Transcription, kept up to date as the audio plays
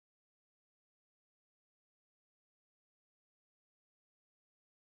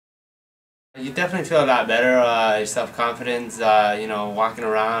You definitely feel a lot better, your self-confidence, you know, walking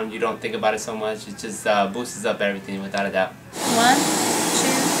around, you don't think about it so much, it just boosts up everything without a doubt. 1, 2,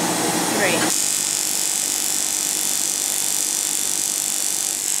 3.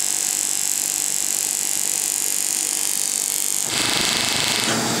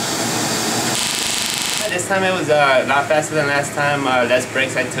 This time it was a lot faster than last time, less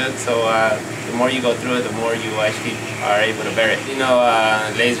breaks I took, so the more you go through it, the more you actually are able to bear it. You know,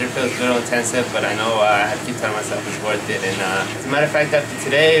 laser feels a little intensive, but I know I have to keep telling myself it's worth it. And as a matter of fact, after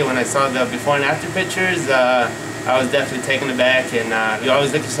today, when I saw the before and after pictures, I was definitely taken aback. And you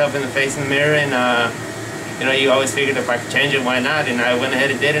always look yourself in the face in the mirror, and you know, you always figured if I could change it, why not? And I went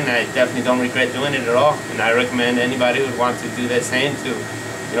ahead and did it, and I definitely don't regret doing it at all. And I recommend anybody who would want to do the same to,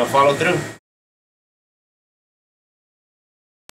 you know, follow through.